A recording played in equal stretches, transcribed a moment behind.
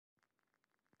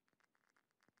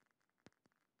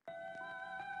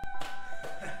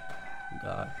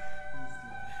God.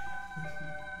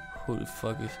 Who the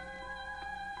fuck is?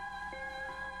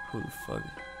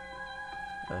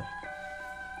 Hey.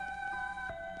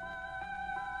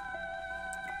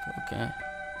 Okay.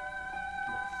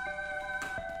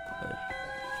 Hey.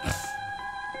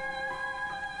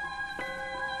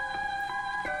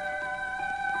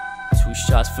 Two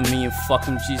shots for me and fuck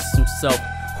him, Jesus himself.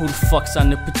 Who the fuck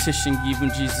signed the petition,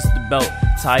 giving Jesus the belt?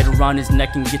 Tied around his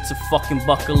neck and gets a fucking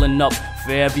buckling up.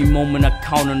 For every moment I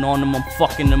counting on him, I'm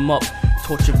fucking him up.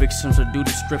 Torture victims will do the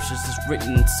scriptures as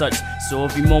written and such. So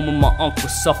every moment my uncle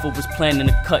suffered was planning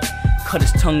to cut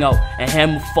his tongue out and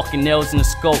hammer fucking nails in the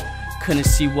skull. Couldn't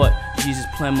see what Jesus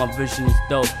planned, my vision is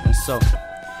dope. And so,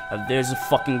 if there's a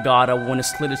fucking God, I wanna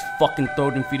slit his fucking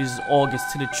throat and feed his organs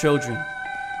to the children.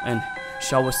 And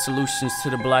shower solutions to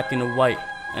the black and the white.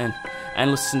 And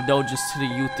endless indulgence to the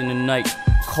youth in the night.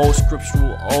 Cold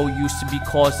scriptural all used to be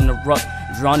causing a rut,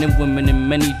 drowning women and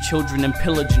many children and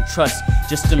pillaging trust.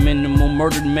 Just a minimal,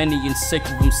 murdered many and sick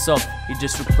of himself. He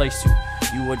just replaced you.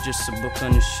 You are just a book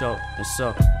on the shelf. And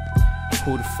so,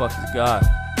 who the fuck is God?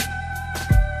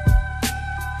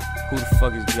 Who the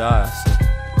fuck is God? I said,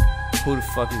 who the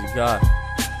fuck is God?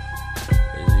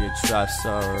 Is he a trap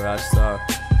star or a rap star?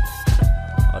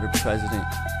 Or the president?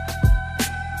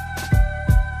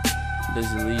 Does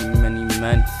he lead many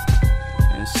men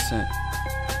in sin?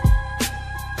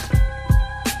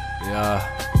 Yeah.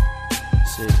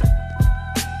 Shit.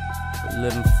 We're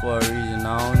living for a reason,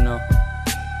 I don't know.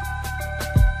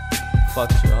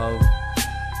 Fuck you, hoe.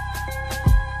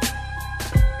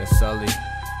 It's Sully,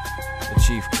 the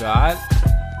chief god.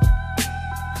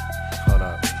 Hold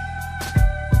up.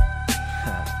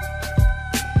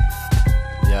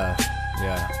 Yeah.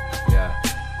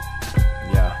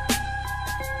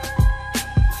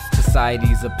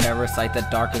 Society's a parasite that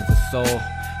darkens the soul,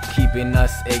 keeping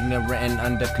us ignorant and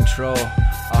under control.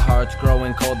 Our hearts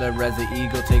growing colder as the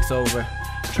ego takes over.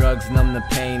 Drugs numb the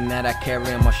pain that I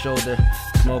carry on my shoulder.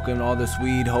 Smoking all this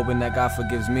weed, hoping that God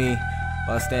forgives me.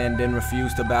 While I stand and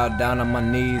refuse to bow down on my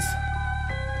knees.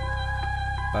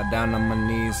 Bow down on my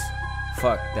knees.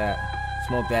 Fuck that.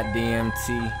 Smoke that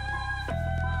DMT.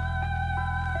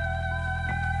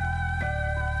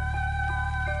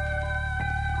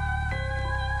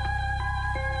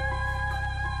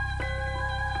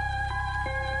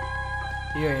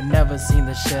 You ain't never seen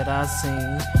the shit I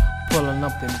seen. Pulling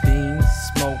up in beams,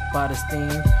 smoke by the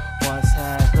steam. Once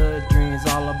had hood dreams,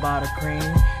 all about a cream.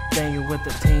 Banging with the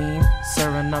team,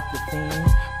 serving up the theme.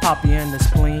 Poppy in the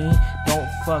spleen, don't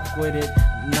fuck with it.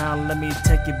 Now let me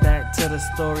take you back to the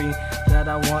story that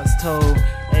I once told.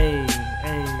 Ayy,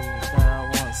 ayy.